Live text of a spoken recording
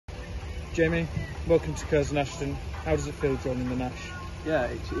Jamie, welcome to Curzon Ashton. How does it feel joining the Nash? Yeah,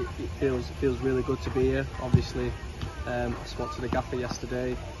 it feels really good to be here. Obviously, I spoke to the gaffer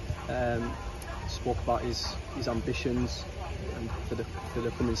yesterday. Spoke about his ambitions and for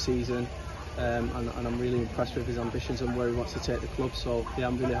the coming season, and I'm really impressed with his ambitions and where he wants to take the club. So yeah,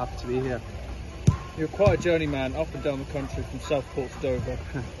 I'm really happy to be here. You're quite a journeyman up and down the country from Southport to Dover.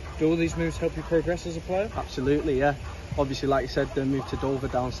 Do all these moves help you progress as a player? Absolutely, yeah. Obviously, like you said, the move to Dover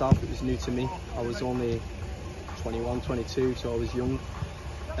down south, it was new to me. I was only 21, 22, so I was young,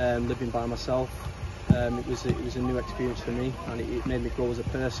 living by myself. It was a new experience for me, and it made me grow as a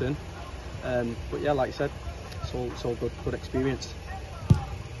person. But yeah, like you said, it's all good experience.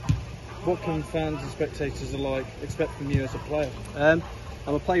 What can fans and spectators alike expect from you as a player?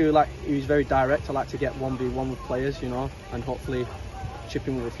 I'm a player who's very direct. I like to get 1v1 with players, and hopefully chip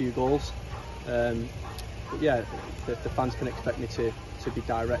in with a few goals. But yeah, the fans can expect me to be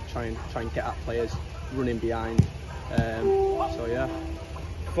direct, try and get at players, running behind. So yeah.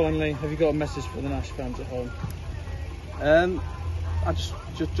 Finally, have you got a message for the Nash fans at home? I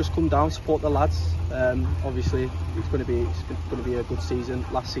just come down, support the lads. Obviously, it's going to be a good season.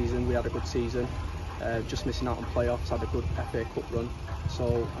 Last season we had a good season. Just missing out on playoffs, had a good FA Cup run.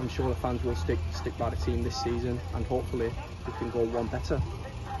 So I'm sure the fans will stick by the team this season, and hopefully we can go one better.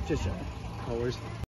 Cheers, Jamie. No worries.